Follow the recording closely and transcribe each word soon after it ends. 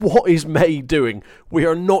What is May doing? We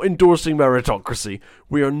are not endorsing meritocracy.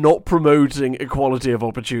 We are not promoting equality of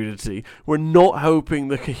opportunity. We're not helping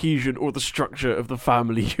the cohesion or the structure of the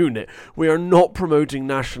family unit. We are not promoting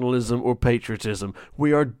nationalism or patriotism.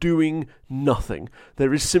 We are doing nothing.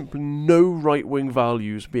 There is simply no right-wing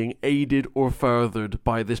values being aided or furthered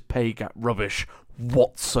by this pay gap rubbish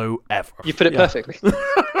whatsoever. You put it perfectly.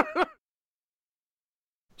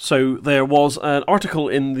 So there was an article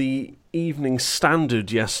in the Evening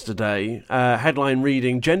Standard yesterday, headline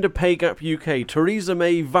reading, Gender Pay Gap UK, Theresa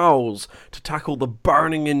May vows to tackle the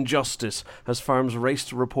burning injustice as firms race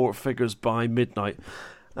to report figures by midnight.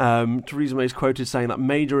 Theresa May is quoted saying that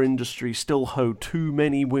major industries still hold too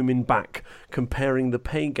many women back, comparing the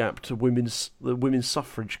pay gap to the women's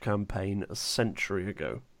suffrage campaign a century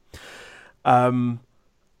ago.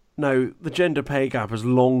 Now, the gender pay gap has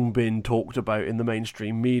long been talked about in the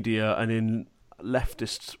mainstream media and in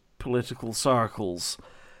leftist political circles.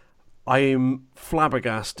 I am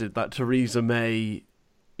flabbergasted that Theresa May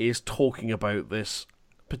is talking about this,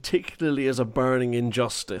 particularly as a burning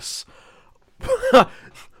injustice.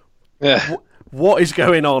 What is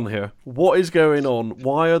going on here? What is going on?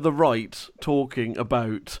 Why are the right talking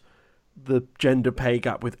about the gender pay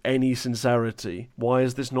gap with any sincerity? Why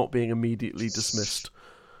is this not being immediately dismissed?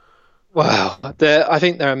 Wow, I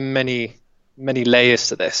think there are many layers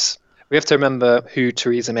to this. We have to remember who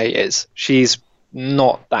Theresa May is. She's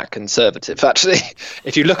not that conservative, actually.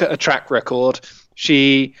 If you look at her track record,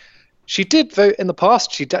 she did vote in the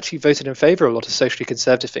past. She'd actually voted in favour of a lot of socially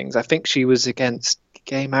conservative things. I think she was against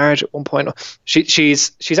gay marriage at one point.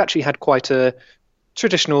 She's actually had quite a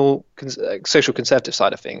traditional social conservative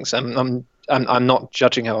side of things. I'm not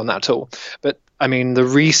judging her on that at all. But I mean, the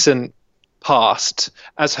recent past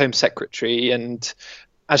as Home Secretary and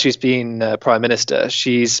as she's been Prime Minister,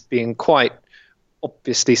 she's been quite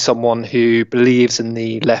obviously someone who believes in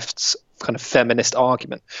the left's kind of feminist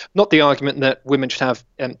argument. Not the argument that women should have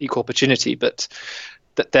equal opportunity, but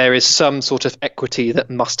that there is some sort of equity that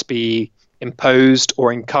must be imposed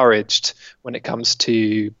or encouraged when it comes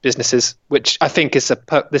to businesses, which I think is the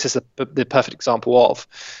perfect example of.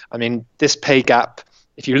 I mean, this pay gap,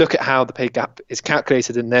 if you look at how the pay gap is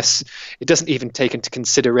calculated in this, it doesn't even take into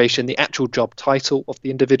consideration the actual job title of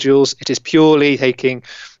the individuals. It is purely taking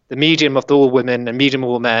the median of all women and median of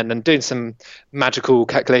all men and doing some magical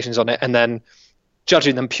calculations on it and then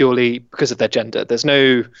judging them purely because of their gender. There's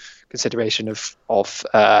no consideration of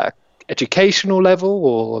educational level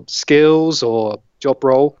or skills or job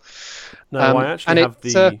role. No, I actually have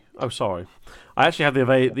I actually have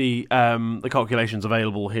the calculations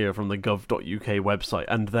available here from the gov.uk website,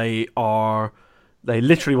 and they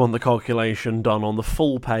literally want the calculation done on the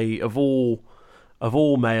full pay of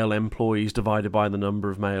all male employees divided by the number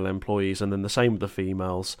of male employees, and then the same with the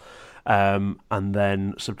females, and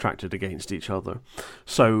then subtracted against each other.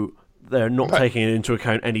 So they're not taking into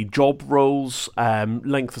account any job roles,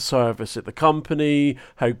 length of service at the company,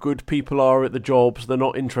 how good people are at the jobs. They're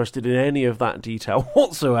not interested in any of that detail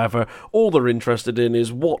whatsoever. All they're interested in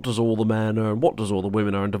is what does all the men earn, what does all the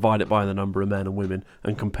women earn, divide it by the number of men and women,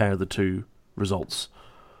 and compare the two results.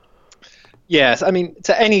 Yes, I mean,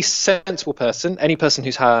 to any sensible person, any person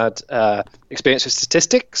who's had experience with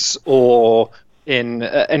statistics or in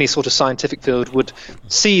any sort of scientific field would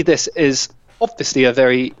see this as obviously a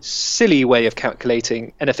very silly way of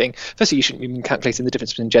calculating anything. Firstly, you shouldn't be calculating the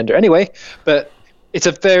difference between gender anyway, but it's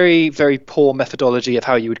a very, very poor methodology of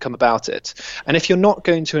how you would come about it. And if you're not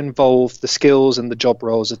going to involve the skills and the job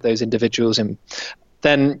roles of those individuals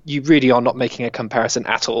then you really are not making a comparison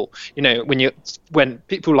at all. You know, when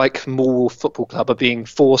people like Millwall Football Club are being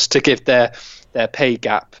forced to give their pay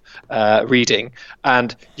gap reading,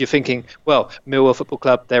 and you're thinking, well, Millwall Football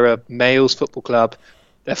Club, they're a males football club,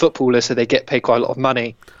 they're footballers, so they get paid quite a lot of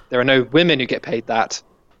money. There are no women who get paid that.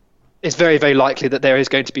 It's very, very likely that there is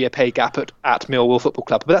going to be a pay gap at Millwall Football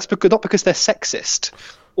Club, but that's not because they're sexist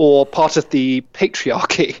or part of the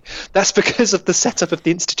patriarchy. That's because of the setup of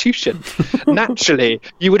the institution. Naturally,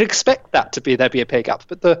 you would expect that there be a pay gap,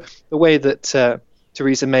 but the way that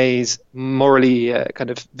Theresa May's morally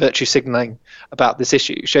kind of virtue signalling about this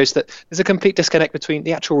issue shows that there's a complete disconnect between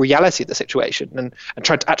the actual reality of the situation and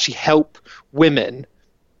trying to actually help women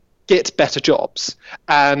get better jobs,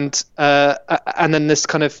 and then this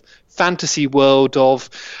kind of fantasy world of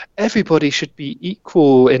everybody should be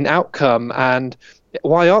equal in outcome, and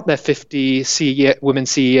why aren't there 50 women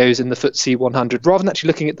CEOs in the FTSE 100, rather than actually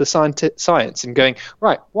looking at the science and going,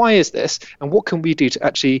 right, why is this, and what can we do to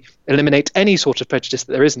actually eliminate any sort of prejudice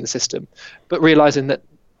that there is in the system, but realizing that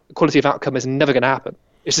equality of outcome is never going to happen.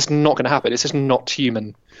 It's just not going to happen. It's just not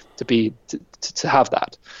human to have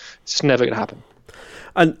that. It's just never going to happen.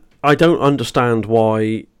 And I don't understand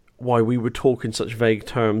why we would talk in such vague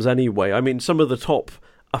terms anyway. I mean, some of the top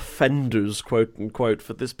offenders, quote unquote,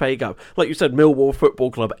 for this pay gap, like you said, Millwall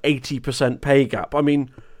Football Club, 80% pay gap. I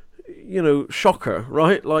mean, shocker,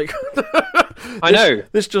 right? Like, I know.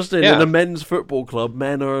 This just in a men's football club,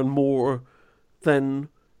 men earn more than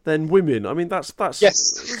women. I mean, that's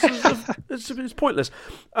yes. it's pointless.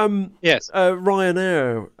 Yes.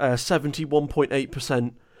 Ryanair,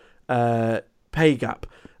 71.8% pay gap.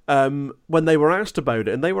 When they were asked about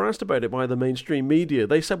it, and they were asked about it by the mainstream media,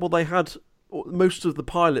 they said, well, they had most of the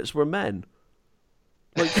pilots were men.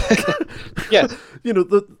 Like, yes,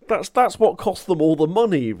 that's what cost them all the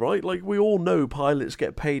money, right? Like, we all know pilots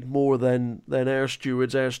get paid more than air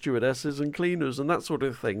stewards, air stewardesses, and cleaners, and that sort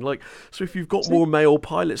of thing. Like, so if you've got more male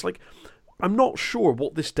pilots, like, I'm not sure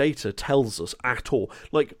what this data tells us at all.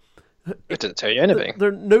 Like, it doesn't tell you anything.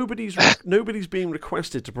 Nobody's being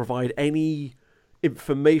requested to provide any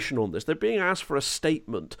information on this. They're being asked for a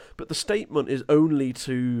statement, but the statement is only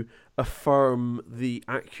to affirm the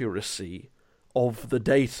accuracy of the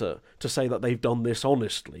data, to say that they've done this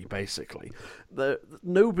honestly, basically.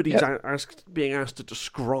 Nobody's being asked to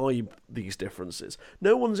describe these differences.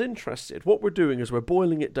 No one's interested. What we're doing is we're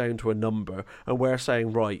boiling it down to a number, and we're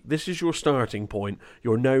saying, right, this is your starting point.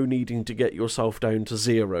 You're now needing to get yourself down to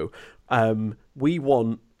 0. We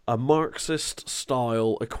want a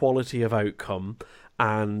Marxist-style equality of outcome,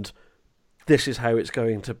 and this is how it's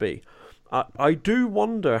going to be. I do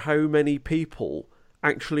wonder how many people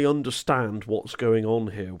actually understand what's going on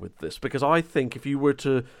here with this, because I think if you were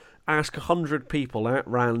to ask 100 people at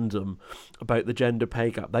random about the gender pay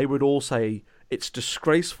gap, they would all say it's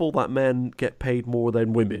disgraceful that men get paid more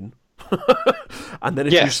than women. And then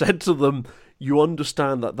if you said to them, you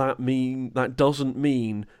understand that doesn't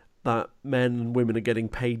mean that men and women are getting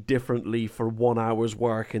paid differently for 1 hour's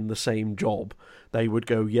work in the same job, they would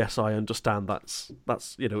go, yes, I understand. That's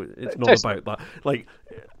it's not about that. Like,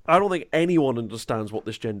 I don't think anyone understands what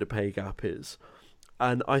this gender pay gap is.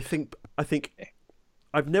 And I think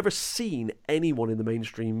I've never seen anyone in the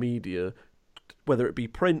mainstream media, whether it be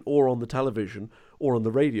print or on the television or on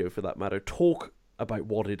the radio for that matter, talk about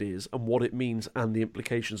what it is and what it means and the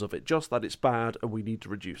implications of it, just that it's bad and we need to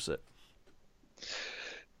reduce it.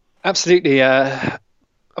 Absolutely.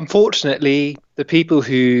 Unfortunately, the people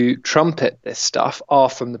who trumpet this stuff are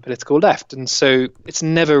from the political left, and so it's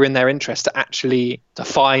never in their interest to actually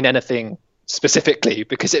define anything specifically,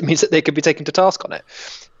 because it means that they could be taken to task on it.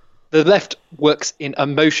 The left works in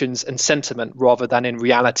emotions and sentiment rather than in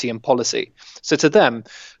reality and policy. So to them,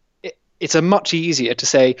 it's a much easier to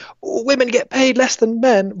say, women get paid less than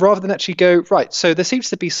men, rather than actually go, right, so there seems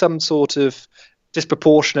to be some sort of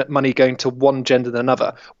disproportionate money going to one gender than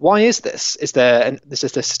another. Why is this? Is there a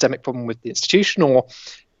systemic problem with the institution, or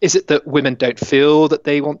is it that women don't feel that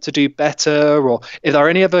they want to do better, or are there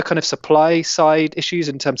any other kind of supply side issues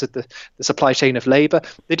in terms of the supply chain of labour?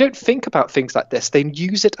 They don't think about things like this. They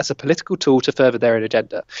use it as a political tool to further their own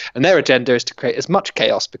agenda. And their agenda is to create as much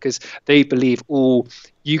chaos, because they believe all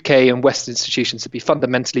UK and Western institutions to be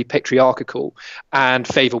fundamentally patriarchal and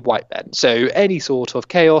favour white men. So any sort of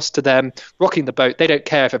chaos to them, rocking the boat, they don't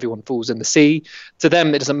care if everyone falls in the sea. To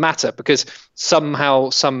them, it doesn't matter, because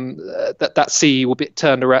somehow that sea will be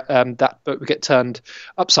turned around, that boat will get turned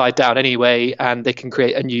upside down anyway, and they can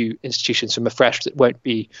create a new institutions from afresh that won't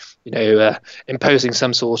be, imposing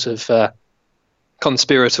some sort of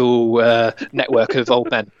conspiratorial network of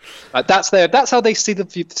old men. That's how they see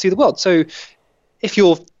the world. So if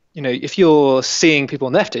you're seeing people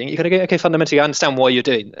on the left, you're going to go, okay, fundamentally, I understand why you're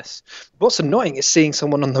doing this. What's annoying is seeing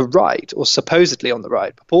someone on the right, or supposedly on the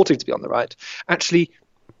right, purporting to be on the right, actually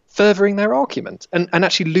furthering their argument and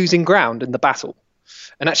actually losing ground in the battle,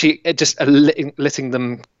 and actually just letting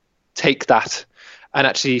them take that and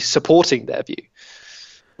actually supporting their view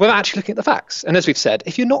without actually looking at the facts. And as we've said,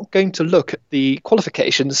 if you're not going to look at the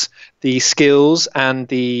qualifications, the skills, and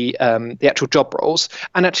the actual job roles,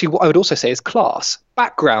 and actually what I would also say is class,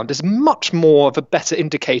 background is much more of a better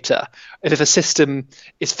indicator of if a system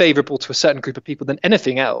is favourable to a certain group of people than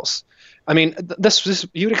anything else. I mean, this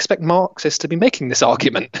you would expect Marxists to be making this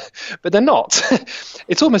argument, but they're not.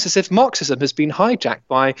 It's almost as if Marxism has been hijacked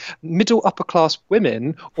by middle upper class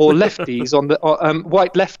women or lefties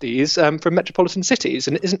white lefties from metropolitan cities,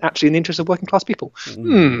 and it isn't actually in the interest of working class people.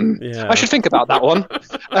 Yeah. I should think about that one.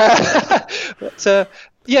 But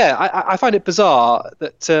I find it bizarre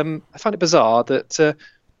that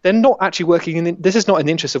they're not actually working this is not in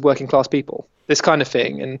the interest of working class people, this kind of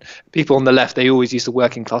thing. And people on the left, they always use the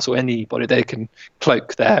working class or anybody they can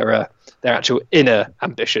cloak their actual inner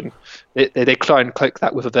ambition. They try and cloak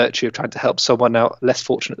that with a virtue of trying to help someone out less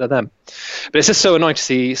fortunate than them. But it's just so annoying to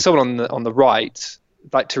see someone on the right,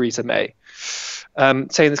 like Theresa May, saying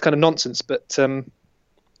this kind of nonsense. But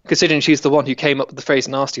considering she's the one who came up with the phrase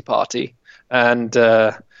 "nasty party" and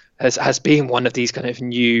has been one of these kind of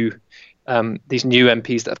these new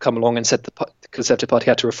MPs that have come along and said the Conservative Party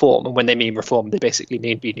had to reform, and when they mean reform, they basically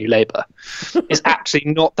mean be New Labour, is actually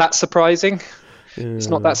not that surprising. Yeah. It's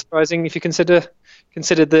not that surprising if you consider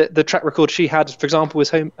the track record she had, for example,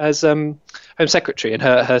 as Home Secretary and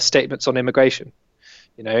her statements on immigration.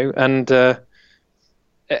 And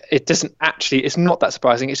it's not that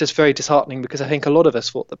surprising. It's just very disheartening, because I think a lot of us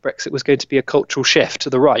thought that Brexit was going to be a cultural shift to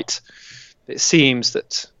the right. It seems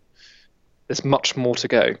that there's much more to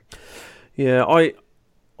go. Yeah, I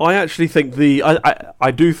actually think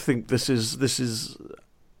I do think this is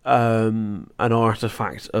an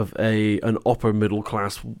artifact of an upper middle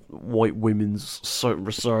class white women's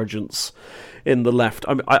resurgence in the left.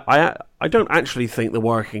 I mean, I don't actually think the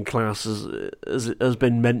working class has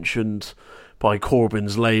been mentioned by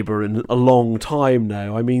Corbyn's Labour in a long time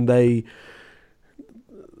now. I mean, they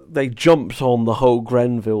jumped on the whole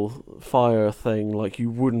Grenville fire thing like you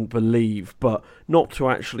wouldn't believe, but not to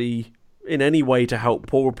actually in any way to help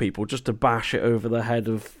poor people, just to bash it over the head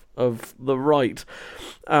of the right.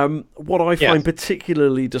 What I find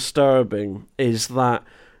particularly disturbing is that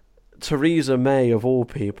Theresa May, of all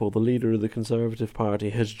people, the leader of the Conservative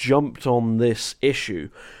Party, has jumped on this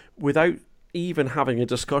issue without even having a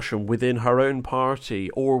discussion within her own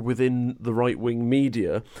party or within the right-wing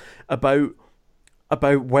media about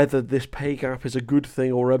whether this pay gap is a good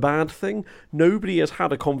thing or a bad thing. Nobody has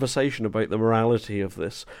had a conversation about the morality of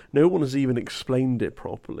this. No one has even explained it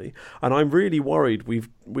properly. And I'm really worried we've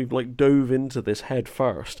like dove into this head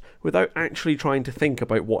first without actually trying to think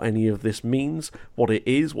about what any of this means, what it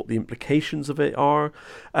is, what the implications of it are.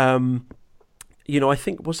 I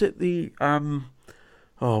think, was it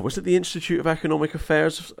the Institute of Economic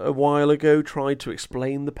Affairs a while ago tried to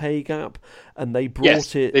explain the pay gap, and they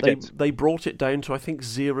brought they brought it down to, I think,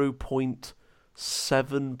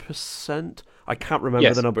 0.7%. I can't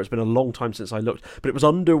remember the number. It's been a long time since I looked, but it was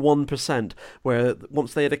under 1%. Where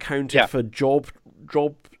once they had accounted for job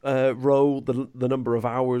role, the number of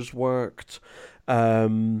hours worked,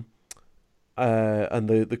 and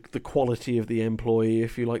the quality of the employee,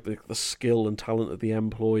 if you like, the skill and talent of the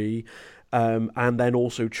employee. And then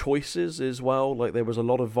also choices as well. Like there was a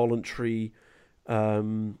lot of voluntary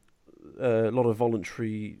demotions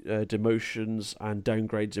and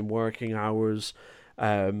downgrades in working hours,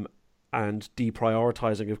 and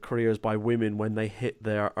deprioritizing of careers by women when they hit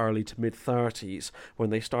their early to mid 30s, when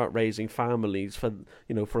they start raising families. For a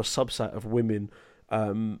subset of women,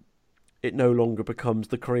 the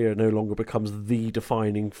career no longer becomes the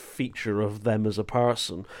defining feature of them as a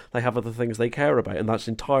person. They have other things they care about, and that's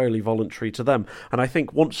entirely voluntary to them. And I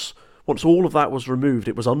think once all of that was removed,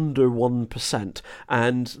 it was under 1%,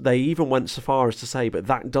 and they even went so far as to say, but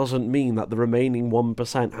that doesn't mean that the remaining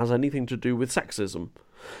 1% has anything to do with sexism.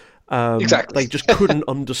 Exactly. They just couldn't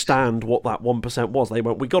understand what that 1% was. They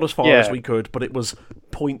went, we got as far as we could, but it was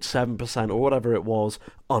 0.7% or whatever it was,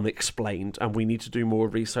 unexplained, and we need to do more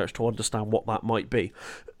research to understand what that might be.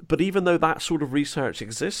 But even though that sort of research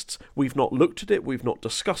exists, we've not looked at it, we've not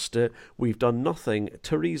discussed it, we've done nothing.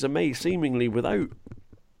 Theresa May, seemingly without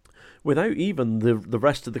even the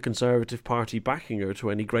rest of the Conservative Party backing her to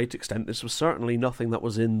any great extent. This was certainly nothing that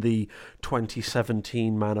was in the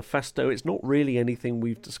 2017 manifesto. It's not really anything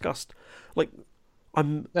we've discussed. Like,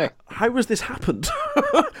 how has this happened?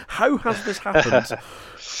 How has this happened?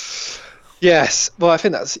 Yes, well, I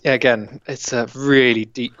think that's, again, it's a really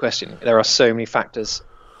deep question. There are so many factors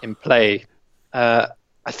in play. I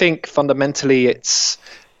think fundamentally it's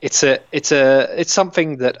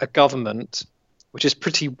something that a government, which is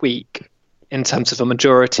pretty weak in terms of a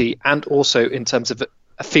majority and also in terms of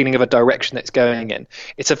a feeling of a direction that it's going in.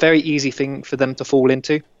 It's a very easy thing for them to fall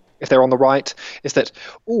into if they're on the right, is that,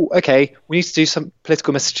 we need to do some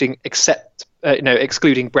political messaging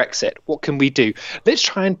excluding Brexit. What can we do? Let's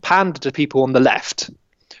try and pander to people on the left,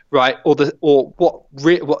 right? Or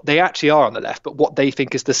what they actually are on the left, but what they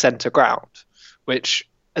think is the centre ground, which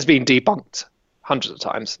has been debunked hundreds of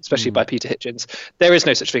times, especially by Peter Hitchens. There is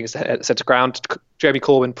no such thing as the centre ground. Jeremy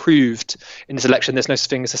Corbyn proved in his election there's no such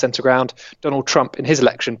thing as the centre ground. Donald Trump in his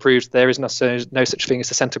election proved there is no such thing as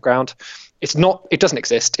the centre ground. It doesn't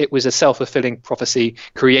exist. It was a self-fulfilling prophecy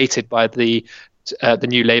created by the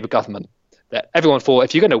new Labour government. that everyone thought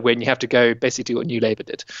if you're going to win, you have to go basically do what New Labour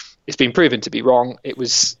did. It's been proven to be wrong. It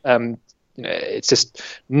was, it's just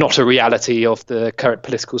not a reality of the current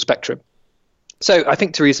political spectrum. So I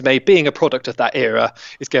think Theresa May, being a product of that era,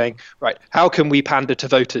 is going, right, how can we pander to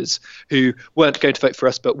voters who weren't going to vote for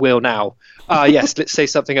us but will now? Yes, let's say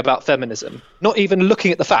something about feminism. Not even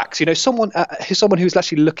looking at the facts. Someone who's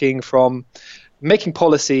actually looking from making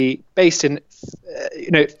policy based in,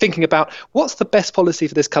 thinking about what's the best policy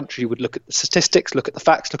for this country, would look at the statistics, look at the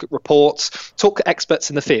facts, look at reports, talk to experts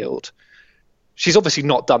in the field. She's obviously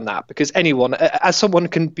not done that, because anyone, as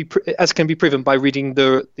can be proven by reading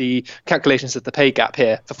the calculations of the pay gap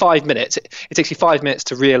here, for 5 minutes, it takes you 5 minutes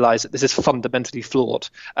to realise that this is fundamentally flawed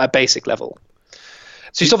at basic level.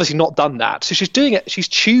 So she's obviously not done that. So she's doing it. She's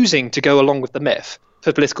choosing to go along with the myth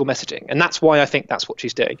for political messaging, and that's why I think that's what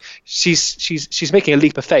she's doing. She's making a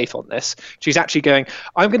leap of faith on this. She's actually going,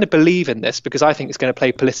 I'm going to believe in this because I think it's going to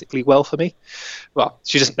play politically well for me. Well,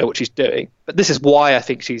 she doesn't know what she's doing, but this is why I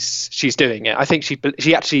think she's doing it. I think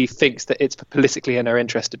she actually thinks that it's politically in her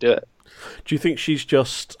interest to do it. Do you think she's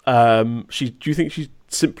just do you think she's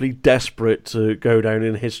simply desperate to go down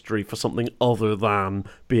in history for something other than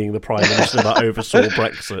being the Prime Minister that oversaw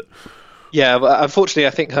Brexit? Yeah, but unfortunately,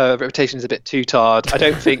 I think her reputation is a bit too tarred. I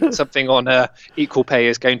don't think something on equal pay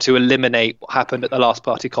is going to eliminate what happened at the last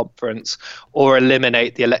party conference or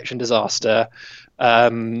eliminate the election disaster.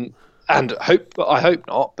 And I hope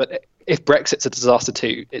not. But if Brexit's a disaster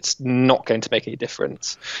too, it's not going to make any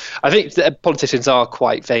difference. I think that politicians are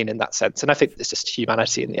quite vain in that sense, and I think it's just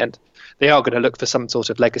humanity in the end. They are going to look for some sort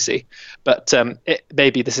of legacy, but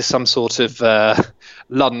maybe this is some sort of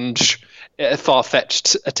lunge. A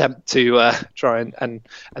far-fetched attempt to try and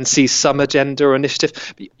see some agenda or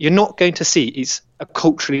initiative. But you're not going to see a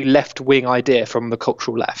culturally left-wing idea from the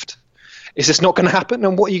cultural left. It's just not going to happen.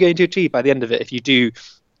 And what are you going to achieve by the end of it if you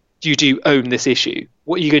do own this issue?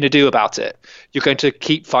 What are you going to do about it? You're going to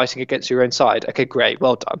keep fighting against your own side. Okay, great,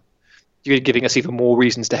 well done. You're giving us even more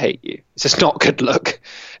reasons to hate you. It's just not good look.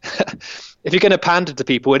 If you're going to pander to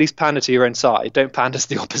people, at least pander to your own side. Don't pander to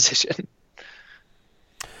the opposition.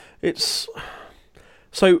 It's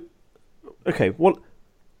so okay. What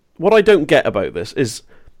I don't get about this is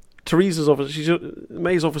May's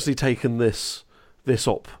obviously taken this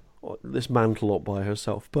mantle up by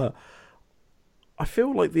herself, but I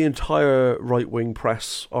feel like the entire right-wing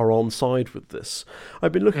press are on side with this.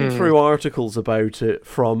 I've been looking through articles about it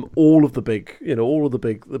from all of the big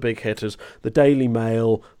hitters: the Daily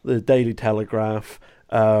Mail, the Daily Telegraph,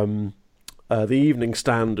 the Evening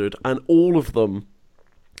Standard, and all of them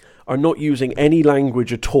are not using any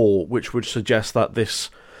language at all which would suggest that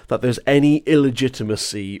there's any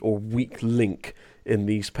illegitimacy or weak link in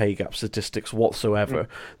these pay gap statistics whatsoever.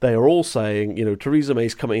 They are all saying, Theresa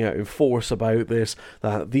May's coming out in force about this,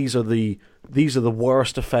 that these are the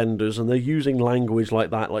worst offenders, and they're using language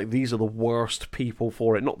like that, like these are the worst people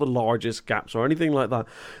for it, not the largest gaps or anything like that.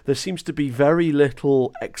 There seems to be very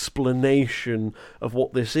little explanation of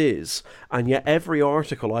what this is, and yet every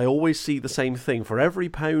article I always see the same thing. For every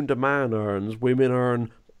 £1 a man earns, women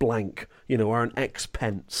earn blank, earn X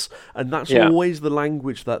pence, and that's always the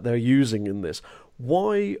language that they're using in this.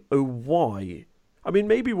 Why, oh why? I mean,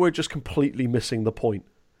 maybe we're just completely missing the point.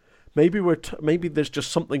 Maybe maybe there's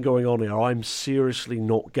just something going on here I'm seriously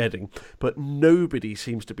not getting, but nobody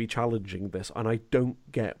seems to be challenging this, and I don't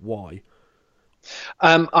get why.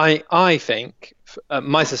 I think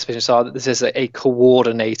my suspicions are that this is a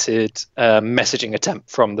coordinated messaging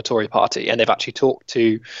attempt from the Tory party, and they've actually talked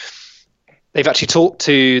to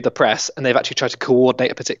the press, and they've actually tried to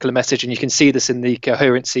coordinate a particular message, and you can see this in the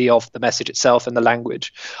coherency of the message itself and the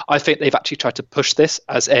language. I think they've actually tried to push this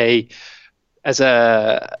as a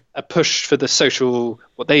push for the social,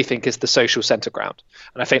 what they think is the social centre ground.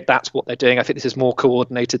 And I think that's what they're doing. I think this is more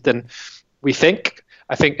coordinated than we think.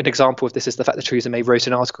 I think an example of this is the fact that Theresa May wrote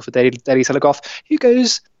an article for Daily Telegraph. Who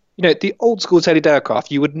goes, the old school Daily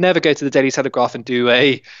Telegraph, you would never go to the Daily Telegraph and do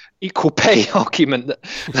a equal pay argument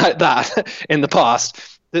like that in the past.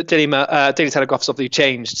 The Daily Telegraph's obviously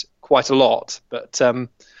changed quite a lot, but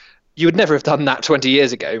you would never have done that 20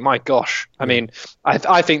 years ago. My gosh. I mean,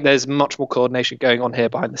 I think there's much more coordination going on here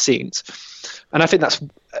behind the scenes. And I think that's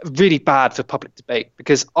really bad for public debate,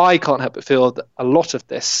 because I can't help but feel that a lot of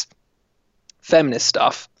this feminist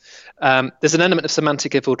stuff, there's an element of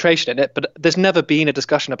semantic infiltration in it, but there's never been a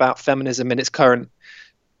discussion about feminism in its current,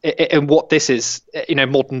 in what this is,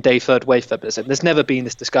 modern day third wave feminism. There's never been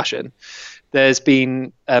this discussion. There's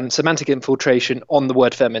been semantic infiltration on the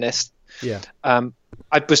word feminist. Yeah.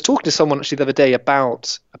 I was talking to someone actually the other day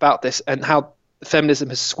about this, and how feminism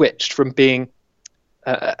has switched from being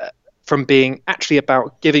from being actually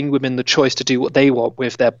about giving women the choice to do what they want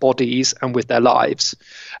with their bodies and with their lives,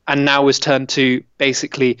 and now has turned to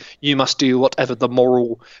basically you must do whatever the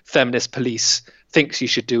moral feminist police thinks you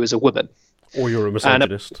should do as a woman. Or you're a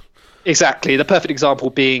misogynist. Exactly. The perfect example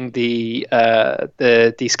being the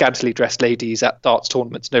scantily dressed ladies at darts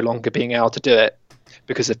tournaments no longer being able to do it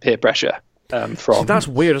because of peer pressure. From that's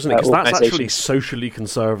weird, isn't it? Because that's actually socially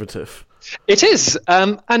conservative. It is,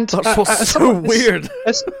 and that's what's so weird.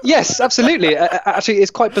 Yes, absolutely. Actually,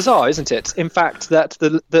 it's quite bizarre, isn't it? In fact, that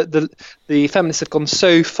the feminists have gone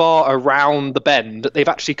so far around the bend that they've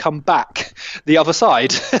actually come back the other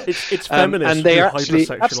side. It's feminists and they who are actually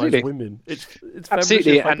hypersexualize women. It's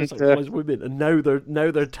absolutely feminists who hypersexualize women, and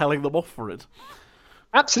now they're telling them off for it.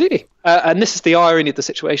 Absolutely, and this is the irony of the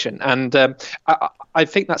situation. And I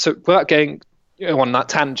think that's without going on that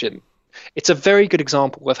tangent. It's a very good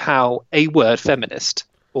example of how a word feminist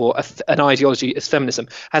or an ideology as feminism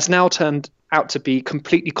has now turned out to be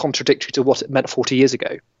completely contradictory to what it meant 40 years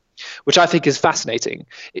ago, which I think is fascinating.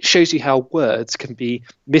 It shows you how words can be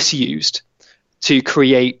misused to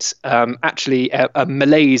create actually a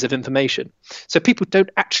malaise of information. So people don't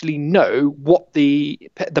actually know what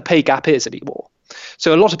the pay gap is anymore.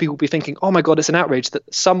 So a lot of people will be thinking, oh my God, it's an outrage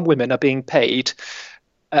that some women are being paid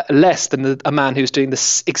less than a man who's doing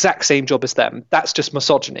the exact same job as them. That's just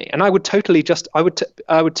misogyny, and I would totally accept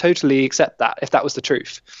that if that was the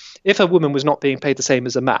truth. If a woman was not being paid the same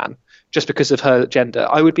as a man just because of her gender,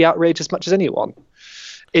 I would be outraged as much as anyone.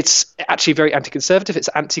 It's actually very anti-conservative. It's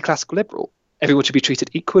anti-classical liberal. Everyone should be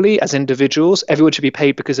treated equally as individuals. Everyone should be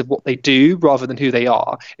paid because of what they do rather than who they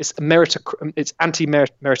are. It's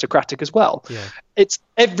anti-meritocratic as well. Yeah. It's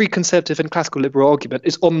every conservative and classical liberal argument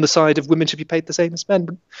is on the side of women should be paid the same as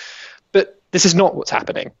men. But this is not what's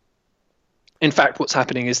happening. In fact, what's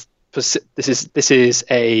happening is this is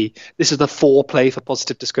the foreplay for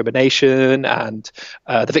positive discrimination and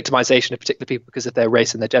the victimization of particular people because of their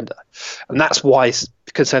race and their gender. And that's why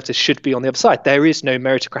conservatives should be on the other side. There is no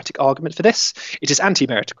meritocratic argument for this. It is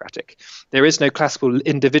anti-meritocratic. There is no classical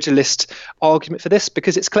individualist argument for this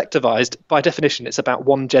because it's collectivized. By definition, it's about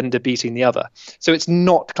one gender beating the other. So it's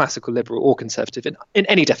not classical liberal or conservative in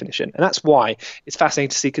any definition. And that's why it's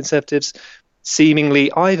fascinating to see conservatives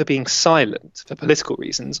seemingly either being silent for political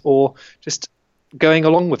reasons or just going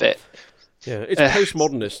along with it. Yeah, it's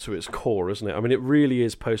postmodernist to its core, isn't it? I mean, it really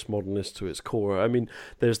is postmodernist to its core. I mean,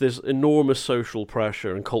 there's this enormous social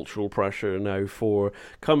pressure and cultural pressure now for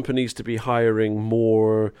companies to be hiring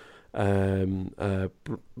more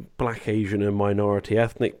black, Asian and minority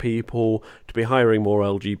ethnic people, to be hiring more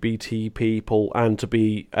LGBT people, and to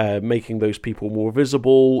be making those people more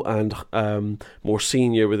visible and more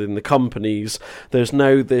senior within the companies. There's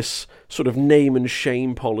now this sort of name and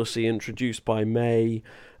shame policy introduced by May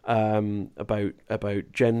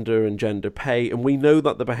about gender and gender pay, and we know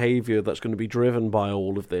that the behaviour that's going to be driven by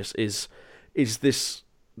all of this is this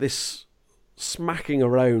smacking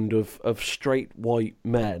around of straight white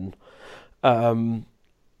men for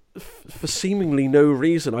seemingly no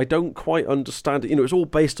reason. I don't quite understand it. It's all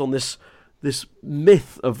based on this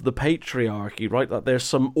myth of the patriarchy, right? That there's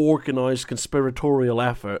some organised conspiratorial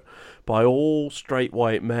effort by all straight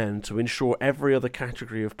white men to ensure every other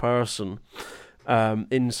category of person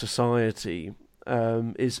in society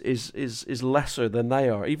is lesser than they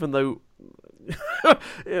are, even though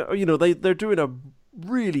they're doing a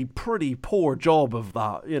really pretty poor job of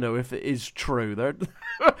that. If it is true,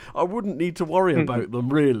 I wouldn't need to worry about them,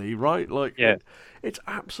 really, right? Like, yeah. It's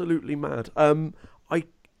absolutely mad. I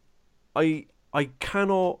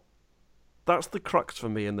cannot. That's the crux for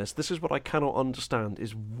me in this. This is what I cannot understand: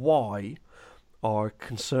 is why are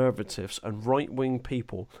conservatives and right-wing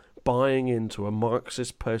people buying into a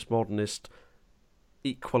Marxist postmodernist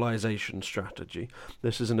equalization strategy?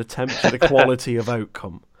 This is an attempt at equality of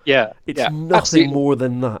outcome. Yeah, it's nothing absolutely. More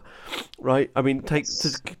than that, right? I mean,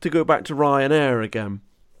 to go back to Ryanair again.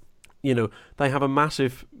 They have a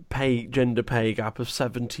massive gender pay gap of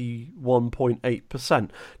 71.8%.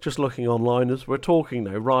 Just looking online as we're talking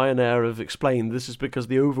now, Ryanair have explained this is because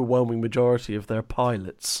the overwhelming majority of their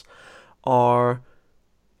pilots are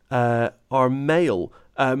male.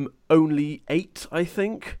 Only 8, I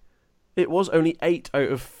think. It was only 8 out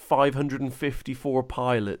of 554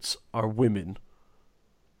 pilots are women.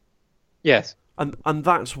 Yes. And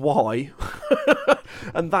that's why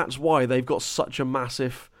and that's why they've got such a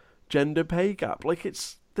massive gender pay gap. Like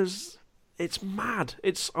it's mad.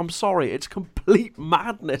 I'm sorry, it's complete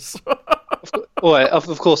madness.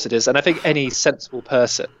 Of course it is. And I think any sensible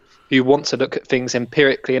person who want to look at things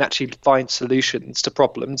empirically and actually find solutions to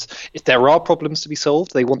problems. If there are problems to be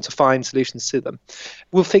solved, they want to find solutions to them.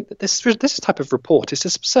 Will think that this type of report is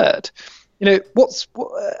just absurd.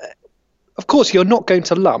 Of course, you're not going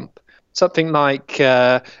to lump something like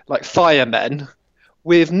firemen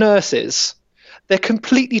with nurses. They're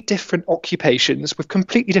completely different occupations with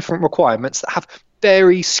completely different requirements that have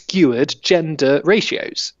very skewed gender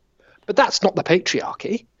ratios. But that's not the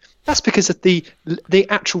patriarchy. That's because of the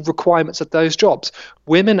actual requirements of those jobs.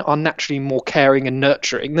 Women are naturally more caring and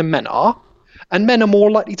nurturing than men are, and men are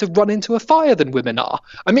more likely to run into a fire than women are.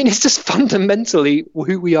 I mean, it's just fundamentally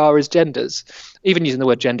who we are as genders. Even using the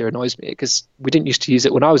word gender annoys me because we didn't used to use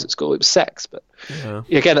it when I was at school. It was sex. But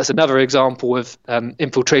again, that's another example of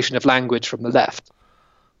infiltration of language from the left.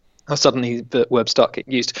 How suddenly the words start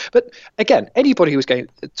getting used. But again, anybody who's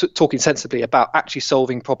talking sensibly about actually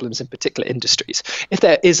solving problems in particular industries, if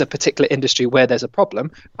there is a particular industry where there's a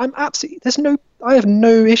problem, I have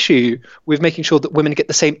no issue with making sure that women get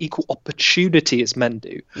the same equal opportunity as men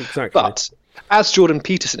do. Exactly. But as Jordan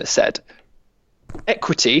Peterson has said,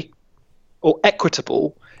 equity or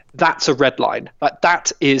equitable, that's a red line. Like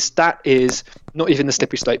that is not even the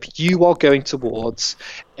slippery slope. You are going towards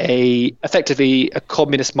effectively a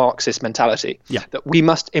communist Marxist mentality. Yeah. That we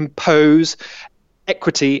must impose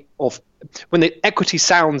equity when the equity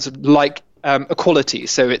sounds like equality,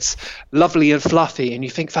 so it's lovely and fluffy, and you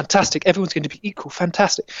think fantastic, everyone's going to be equal,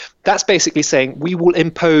 fantastic. That's basically saying we will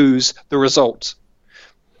impose the result.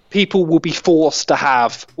 People will be forced to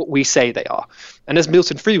have what we say they are. And as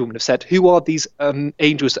Milton Friedman would have said, who are these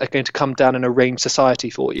angels that are going to come down and arrange society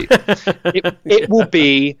for you? It will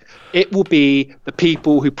be the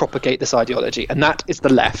people who propagate this ideology, and that is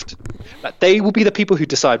the left. That they will be the people who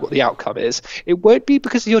decide what the outcome is. It won't be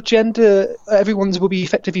because of your gender. Everyone's will be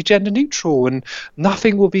effectively gender neutral, and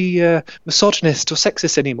nothing will be misogynist or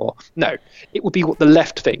sexist anymore. No, it will be what the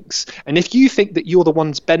left thinks. And if you think that you're the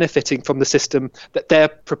ones benefiting from the system that they're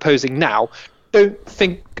proposing now, don't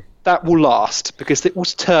think that will last, because it will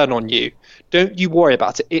turn on you. Don't you worry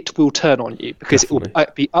about it. It will turn on you, because Definitely. It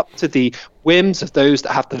will be up to the whims of those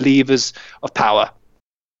that have the levers of power.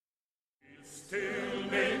 We'll still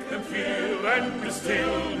make them feel, and we'll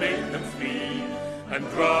still make them flee, and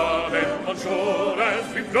draw them on shore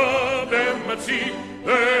as we draw them at sea.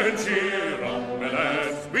 Then cheer up, my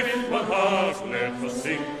lads, with one heart let us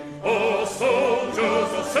sing. Oh, soldiers,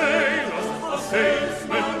 oh, sailors, oh,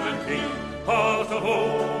 statesmen and kings, heart of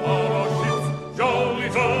home on our ships, jolly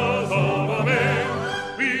jaws of our men,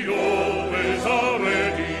 we always are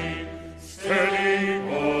ready. Steady,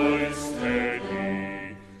 boys,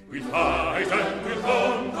 steady, we fight and we'll go.